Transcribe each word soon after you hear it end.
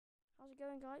How's it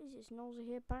going, guys? It's Nolza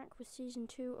here, back with season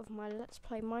 2 of my Let's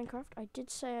Play Minecraft. I did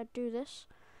say I'd do this.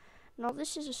 Now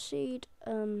this is a seed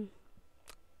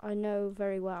I know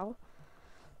very well.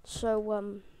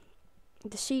 So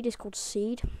the seed is called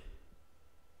Seed.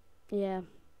 Yeah.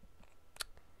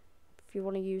 If you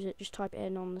want to use it, just type it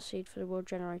in on the seed for the world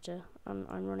generator. I'm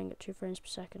running at 2 frames per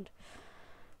second.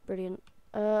 Brilliant.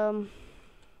 Come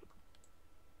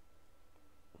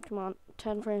on,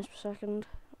 10 frames per second.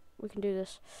 We can do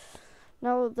this.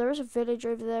 Now, there is a village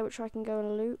over there which I can go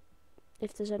and loot.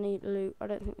 If there's any loot, I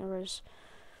don't think there is.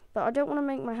 But I don't want to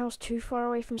make my house too far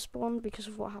away from spawn because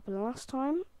of what happened last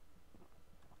time.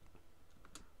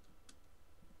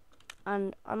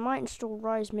 And I might install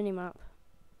Rise Minimap.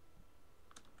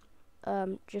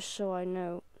 Just so I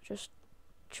know. Just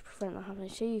to prevent that happening.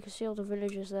 See, you can see all the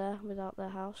villagers there without their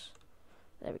house.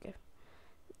 There we go.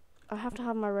 I have to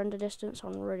have my render distance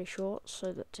on really short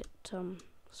so that it,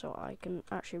 so I can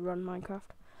actually run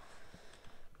Minecraft.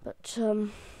 But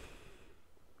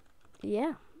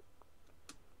yeah.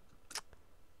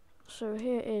 So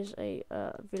here is a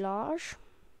village.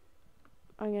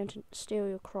 I'm going to steal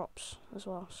your crops as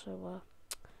well, so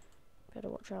better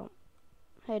watch out.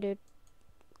 Hey dude,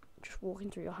 just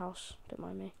walking through your house, don't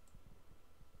mind me.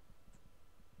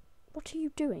 What are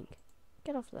you doing?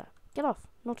 Get off there. Get off,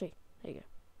 naughty. There you go.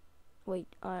 Wait,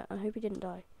 I hope he didn't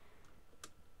die.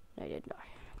 No, he didn't die.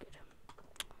 Good.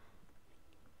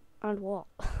 And what?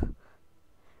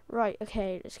 Right,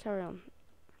 okay, let's carry on.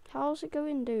 How's it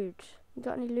going, dude? You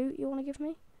got any loot you want to give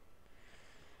me?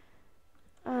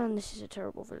 And this is a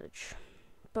terrible village.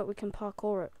 But we can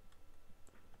parkour it.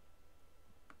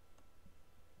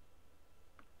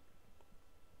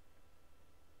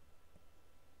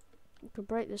 We could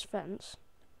break this fence.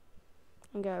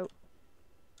 And go.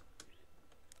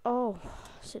 Oh,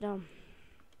 sit down.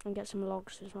 And get some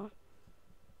logs as well.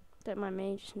 Don't mind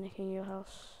me just nicking your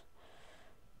house.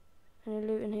 Any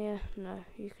loot in here? No,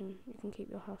 you can keep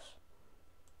your house.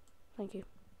 Thank you.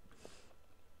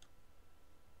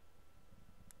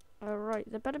 Alright,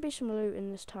 there better be some loot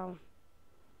in this town.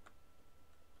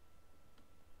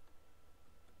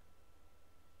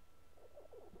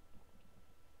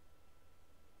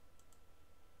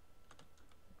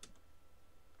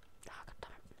 Ah, God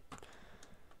damn it.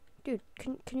 Dude,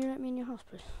 can you let me in your house,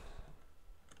 please?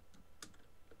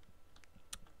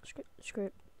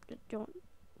 Script. Do you want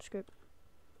script?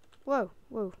 Whoa,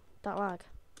 that lag.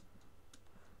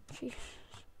 Jeez.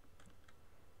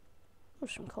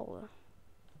 There's some coal there.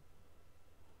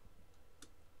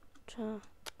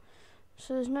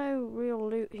 So there's no real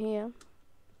loot here.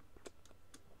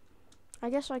 I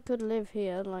guess I could live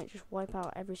here, like just wipe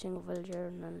out every single villager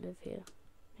and then live here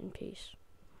in peace.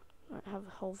 I'd have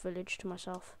a whole village to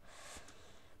myself.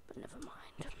 But never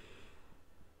mind.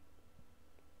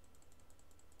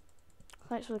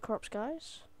 Thanks for the crops,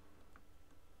 guys.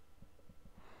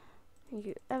 Thank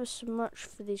you ever so much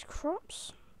for these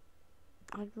crops.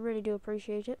 I really do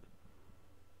appreciate it.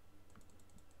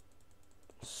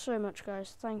 So much,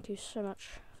 guys. Thank you so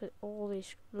much for all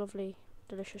these lovely,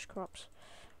 delicious crops.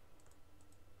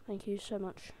 Thank you so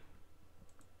much.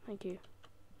 Thank you.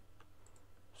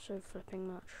 So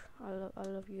flipping much. I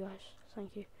love you guys.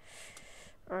 Thank you.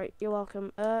 Alright, you're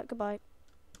welcome. Goodbye.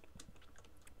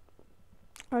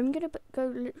 I'm gonna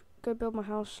go build my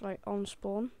house like on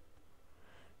spawn,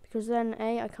 because then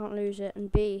A, I can't lose it, and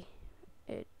B,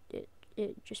 it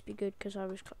just be good because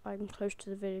I'm close to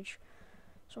the village,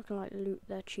 so I can like loot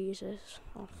their cheeses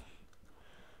off.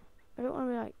 I don't want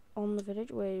to be like on the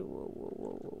village. Wait,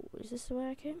 whoa. Is this the way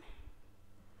I came?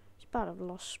 It's bad I've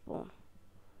lost spawn.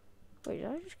 Wait, did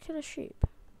I just kill a sheep?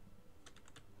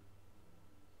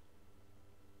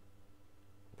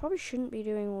 Probably shouldn't be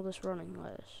doing all this running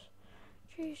like this.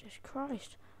 Jesus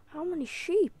Christ, how many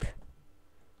sheep?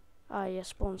 Ah, yeah,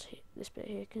 spawns this bit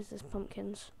here because there's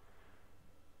pumpkins.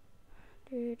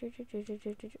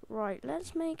 Right,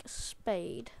 let's make a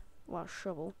spade, well,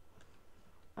 shovel,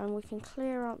 and we can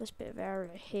clear out this bit of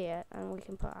area here, and we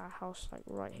can put our house like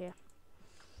right here.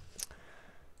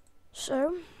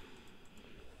 So,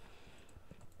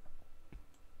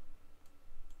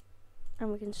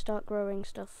 and we can start growing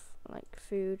stuff like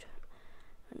food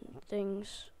and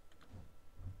things.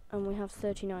 And we have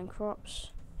 39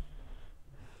 crops.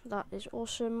 That is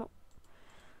awesome.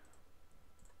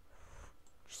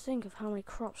 Just think of how many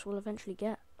crops we'll eventually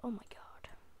get. Oh my god.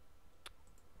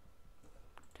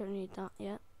 Don't need that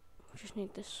yet. We just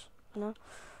need this for now.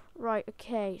 Right,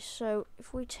 okay, so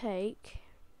if we take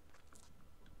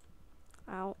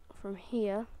out from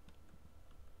here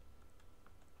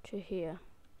to here.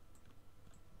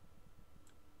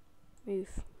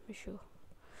 Move, Michelle.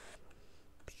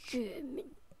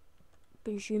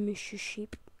 Bonjour, Monsieur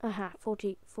Sheep. Aha,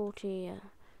 40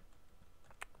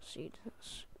 seeds.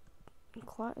 That's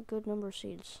quite a good number of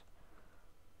seeds.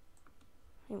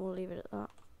 I think we'll leave it at that.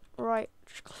 Right,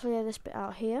 just clear this bit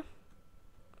out here.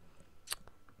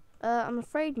 I'm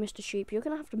afraid, Mr. Sheep, you're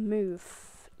gonna have to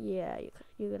move. Yeah,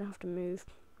 you're gonna have to move.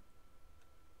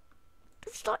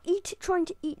 Don't start trying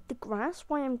to eat the grass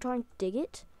while I'm trying to dig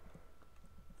it.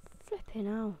 Flipping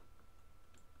hell.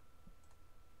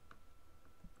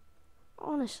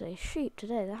 Honestly, sheep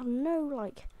today, they have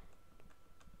no,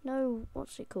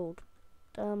 what's it called?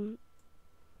 Common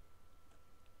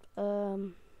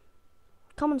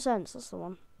sense, that's the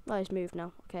one. Oh, he's moved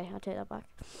now. Okay, I take that back.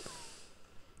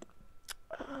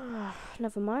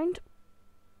 Never mind.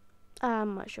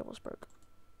 My shovel's broke.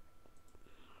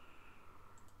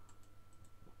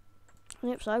 On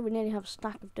the upside, we nearly have a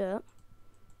stack of dirt.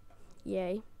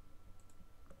 Yay.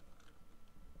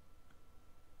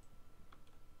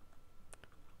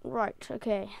 Right,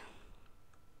 okay.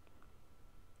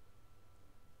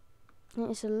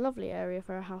 It's a lovely area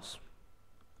for a house.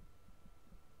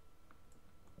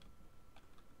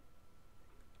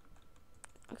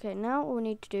 Okay, now all we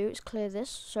need to do is clear this,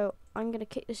 so I'm going to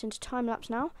kick this into time lapse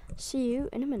now. See you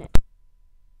in a minute.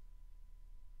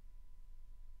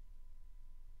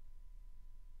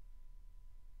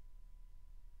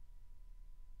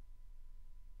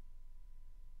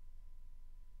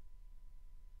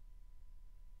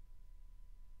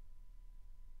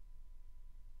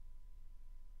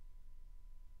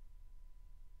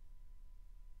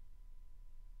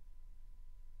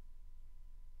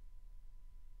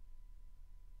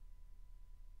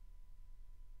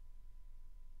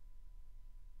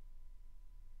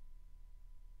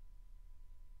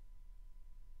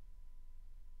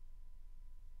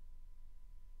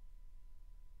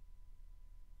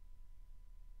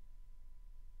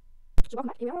 So welcome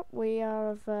back. Here we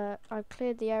are. I've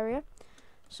cleared the area,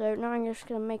 so now I'm just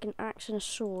going to make an axe and a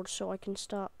sword so I can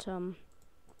start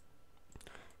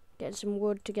getting some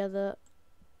wood together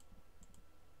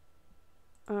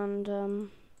and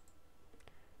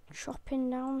chopping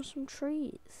down some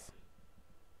trees.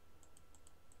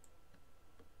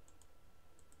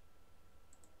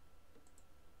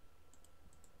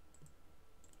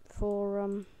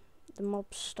 Before the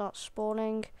mobs start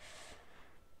spawning,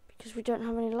 because we don't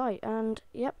have any light. And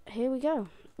yep, here we go.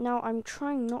 Now I'm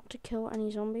trying not to kill any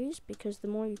zombies, because the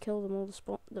more you kill, the more the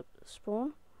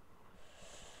spawn.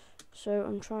 So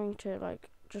I'm trying to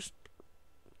just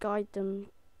guide them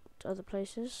to other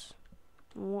places.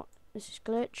 And what, this is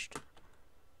glitched,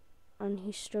 and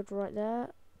he stood right there.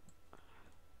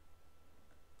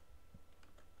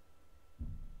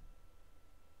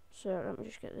 So let me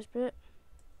just get this bit.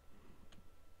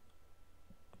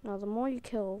 Now the more you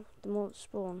kill, the more it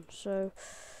spawn. So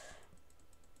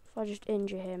if I just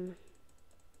injure him,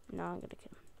 no, I'm gonna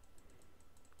kill him,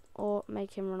 or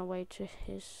make him run away to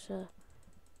his.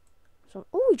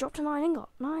 Oh, he dropped an iron ingot.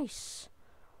 Nice,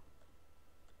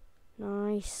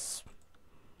 nice.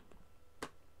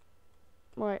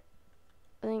 Right,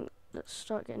 I think let's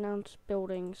start getting down to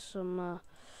building some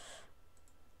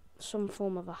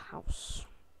form of a house,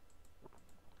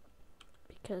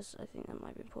 because I think that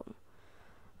might be important.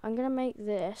 I'm going to make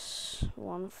this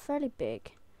one fairly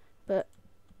big, but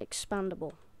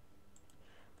expandable.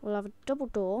 We'll have a double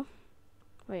door.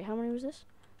 Wait, how many was this?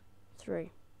 3.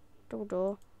 Double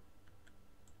door.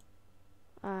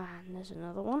 And there's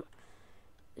another one.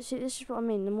 See, this is what I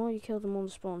mean. The more you kill, the more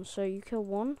the spawn. So you kill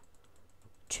 1,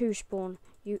 2 spawn.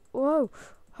 Whoa!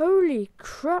 Holy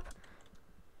crap!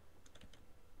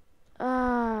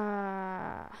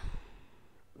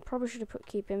 Probably should have put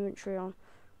keep inventory on.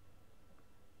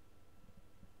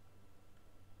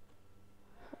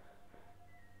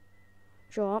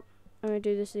 Show up. I'm going to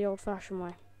do this the old-fashioned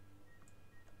way.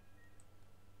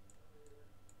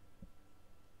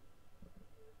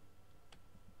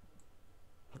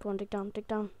 Go on, dig down, dig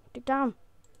down, dig down,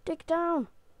 dig down!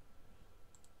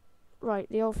 Right,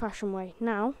 the old-fashioned way.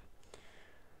 Now,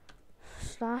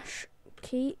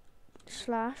 /key/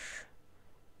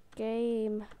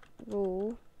 game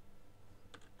rule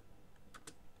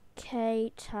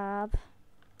K tab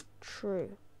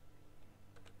true.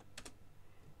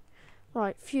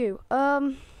 Right, phew.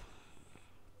 I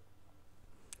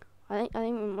think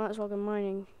we might as well go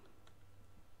mining.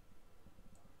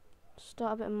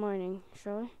 Start a bit of mining,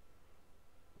 shall we?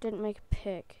 Didn't make a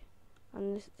pick,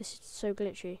 and this is so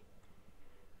glitchy.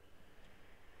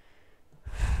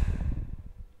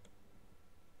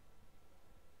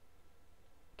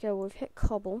 Okay, we've hit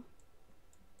cobble.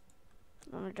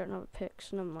 And I don't have a pick,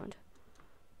 so never mind.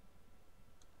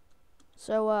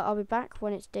 So I'll be back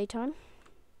when it's daytime.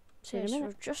 See you in a minute. So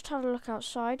I've just had a look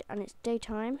outside and it's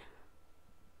daytime.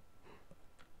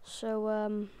 So,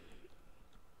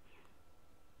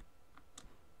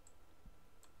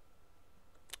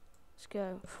 let's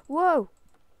go. Whoa!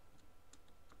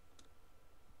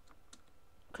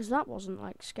 Because that wasn't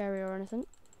like scary or anything.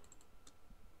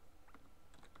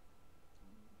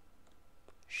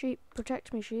 Sheep,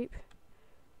 protect me, sheep.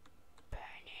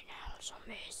 Burning hell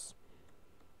zombies.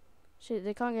 See,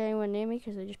 they can't get anywhere near me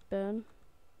because they just burn.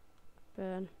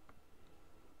 Burn.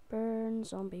 Burn,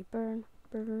 zombie, burn,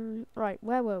 burn. Right,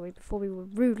 where were we before we were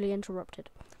rudely interrupted?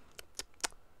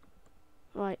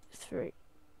 Right, 3.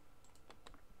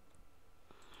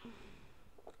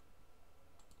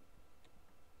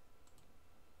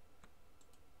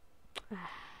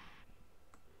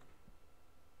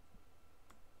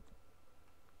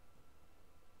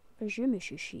 Bonjour,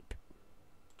 monsieur sheep.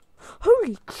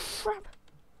 Holy crap!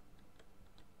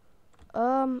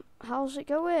 How's it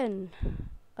going?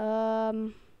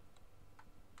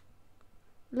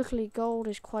 Luckily gold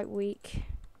is quite weak.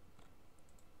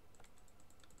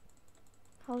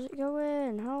 How's it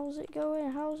going? How's it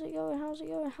going? How's it going? How's it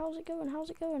going? How's it going?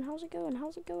 How's it going? How's it going?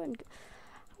 How's it going?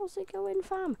 How's it going,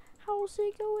 fam? How's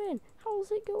it going? How's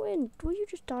it going? Will you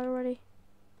just die already?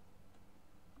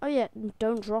 Oh yeah,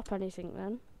 don't drop anything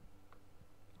then.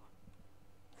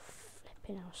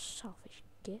 Flipping how selfish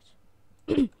git.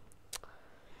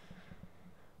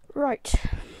 Right.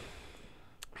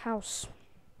 House.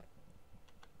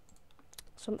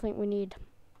 Something we need.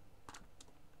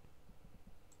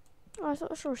 Oh, I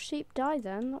thought I saw a sheep die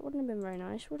then. That wouldn't have been very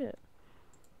nice, would it?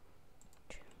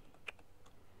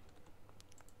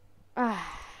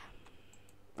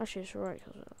 Actually, it's right.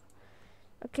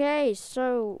 Okay,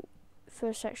 so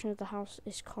first section of the house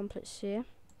is complete here.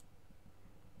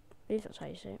 I believe that's how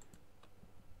you say it.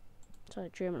 It's either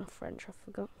German or French, I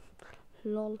forgot.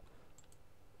 Lol.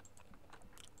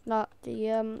 Now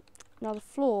the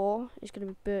floor is going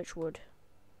to be birch wood.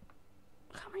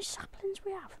 Look how many saplings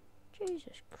we have.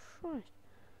 Jesus Christ.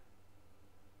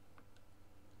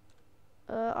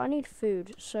 I need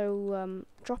food, so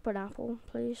drop an apple,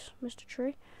 please, Mr.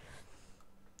 Tree.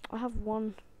 I have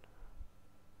one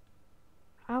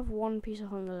piece of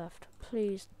hunger left.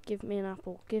 Please give me an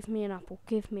apple. Give me an apple.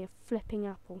 Give me a flipping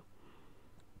apple.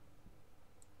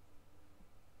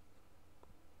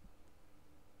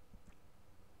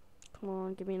 Come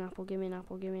on, give me an apple. Give me an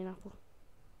apple. Give me an apple.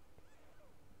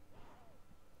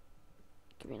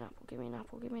 Give me an apple. Give me an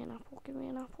apple. Give me an apple. Give me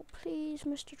an apple, please,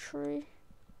 Mr. Tree.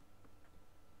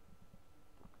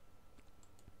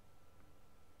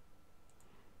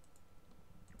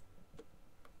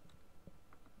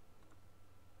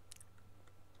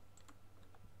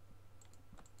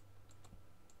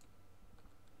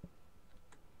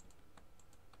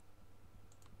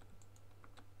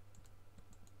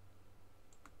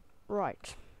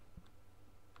 Right.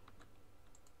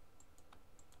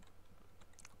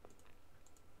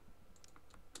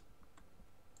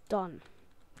 Done.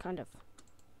 Kind of.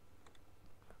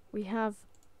 We have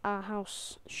our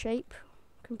house shape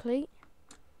complete.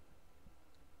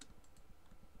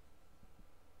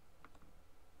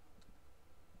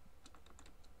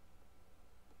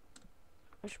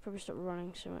 I should probably stop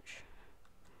running so much.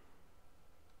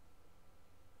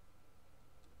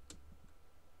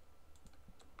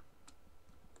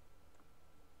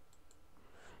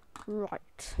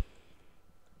 Right.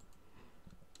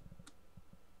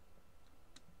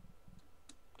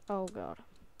 Oh god.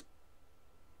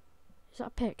 Is that a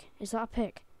pig? Is that a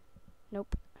pig?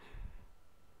 Nope.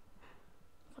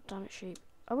 God damn it, sheep.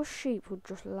 I wish sheep would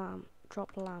just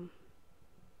drop lamb.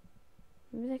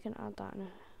 Maybe they can add that in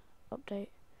an update.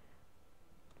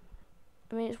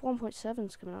 I mean, it's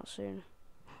 1.7's coming out soon.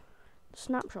 The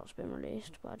snapshot's been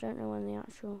released, but I don't know when the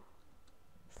actual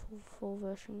full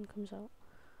version comes out.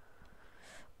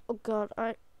 Oh god,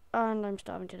 and I'm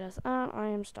starving to death. And I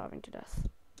am starving to death.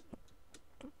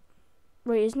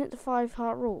 Wait, isn't it the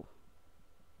 5-heart rule?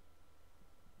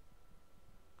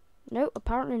 No,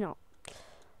 apparently not.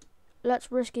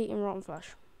 Let's risk eating rotten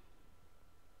flesh.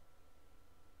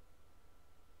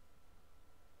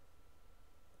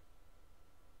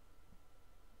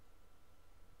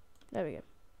 There we go.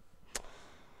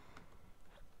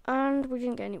 And we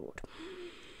didn't get any wood.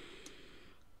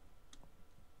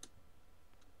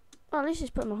 Oh, at least it's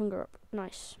putting my hunger up.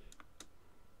 Nice.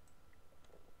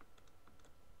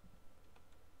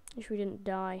 At least we didn't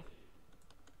die.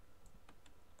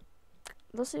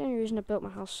 That's the only reason I built my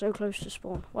house so close to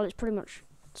spawn. Well, it's pretty much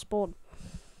spawn.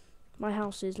 My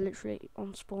house is literally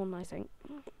on spawn, I think.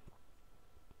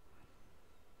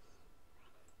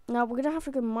 Now, we're going to have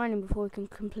to go mining before we can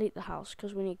complete the house,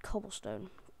 because we need cobblestone.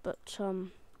 But,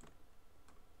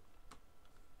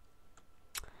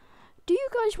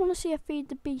 guys want to see a Feed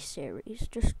the Beast series?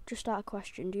 Just out of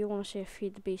question, do you want to see a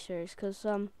Feed the Beast series? Because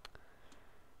I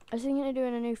was thinking of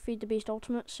doing a new Feed the Beast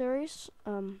Ultimate series.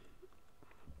 Don't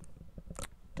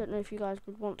know if you guys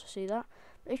would want to see that.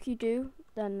 But if you do,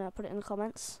 then put it in the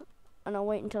comments, and I'll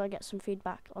wait until I get some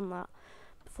feedback on that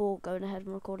before going ahead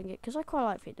and recording it, because I quite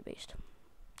like Feed the Beast.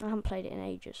 I haven't played it in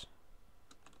ages.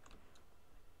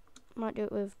 Might do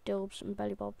it with Dilbs and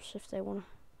Bellybobs if they wanna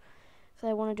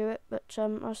do it. But I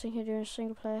was thinking of doing a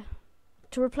single player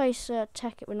to replace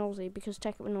Tech It with Nolsey, because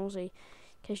Tech It with Nolsey, in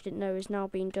case you didn't know, is now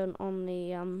being done on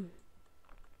the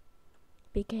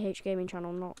BKH Gaming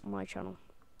channel, not my channel.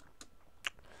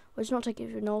 Well, it's not Tech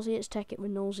It with Nolsey, it's Tech It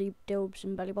with Nolsey, Dilbs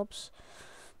and Bellybobs.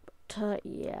 But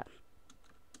yeah.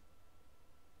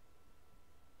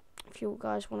 If you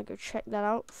guys want to go check that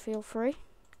out, feel free.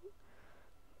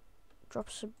 Drop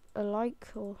a like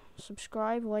or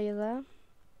subscribe while you're there.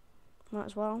 Might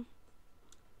as well.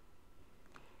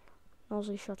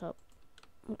 Nolsey, shut up.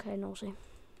 Okay, Nolsey.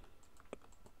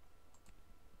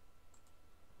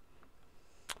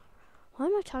 Why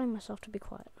am I telling myself to be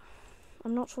quiet?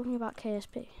 I'm not talking about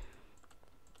KSP.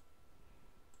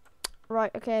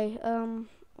 Right, okay,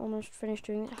 almost finished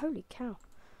doing it. Holy cow.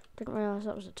 Didn't realise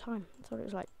that was the time. I thought it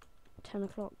was like 10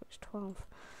 o'clock, but it's 12.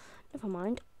 Never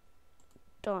mind.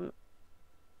 Done.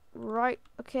 Right,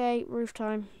 okay, roof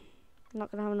time. I'm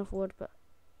not gonna have enough wood, but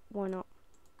why not?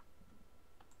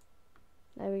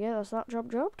 There we go, that's that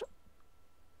job jobbed.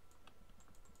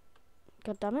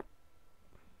 God damn it.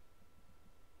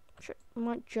 I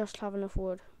might just have enough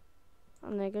wood.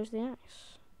 And there goes the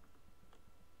axe.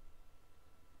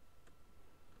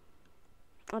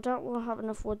 I doubt we'll have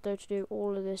enough wood though to do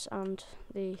all of this and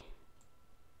the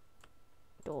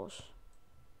doors.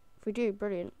 If we do,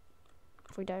 brilliant.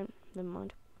 If we don't, never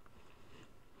mind.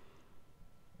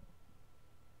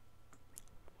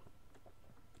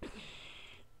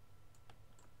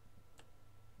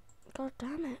 God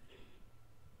damn it.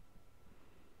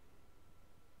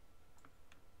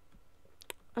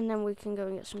 And then we can go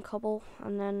and get some cobble,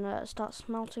 and then start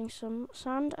smelting some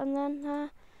sand, and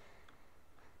then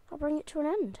I'll bring it to an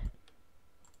end.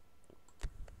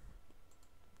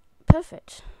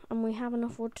 Perfect. And we have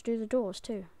enough wood to do the doors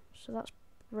too, so that's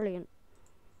brilliant.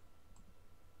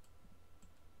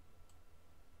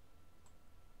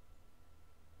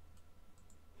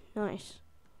 Nice.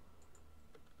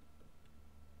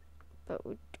 But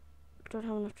we don't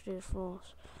have enough to do the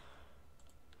floors.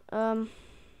 I'll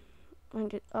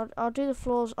do the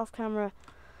floors off camera.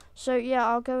 So yeah,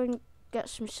 I'll go and get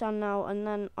some sand now, and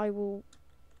then I'll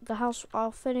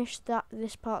finish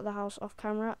this part of the house off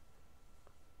camera,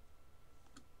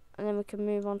 and then we can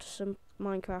move on to some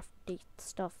Minecrafty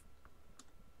stuff.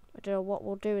 I don't know what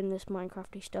we'll do in this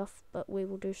Minecrafty stuff, but we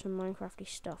will do some Minecrafty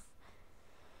stuff.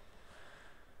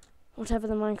 Whatever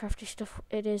the Minecrafty stuff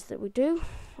it is that we do,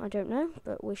 I don't know,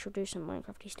 but we shall do some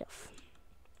Minecrafty stuff.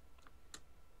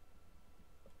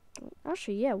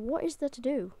 Actually, yeah, what is there to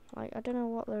do? Like, I don't know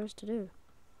what there is to do.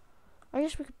 I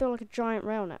guess we could build like a giant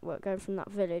rail network going from that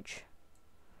village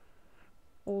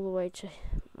all the way to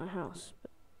my house,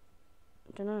 but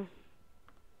I don't know.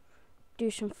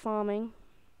 Do some farming.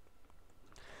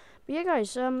 But yeah,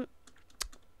 guys,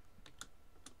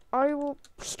 I will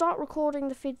start recording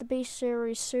the Feed the Beast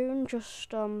series soon. Just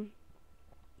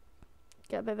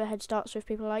get a bit of a head start, so if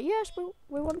people are like, yes,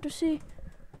 we want to see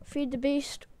Feed the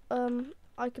Beast,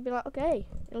 I could be like, okay,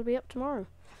 it'll be up tomorrow.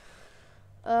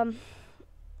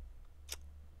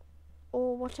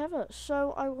 Or whatever.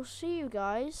 So I will see you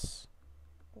guys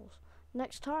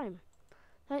next time.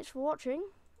 Thanks for watching,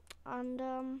 and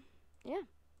yeah,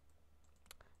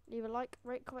 leave a like,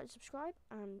 rate, comment, subscribe,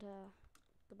 and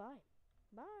goodbye.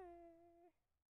 Bye.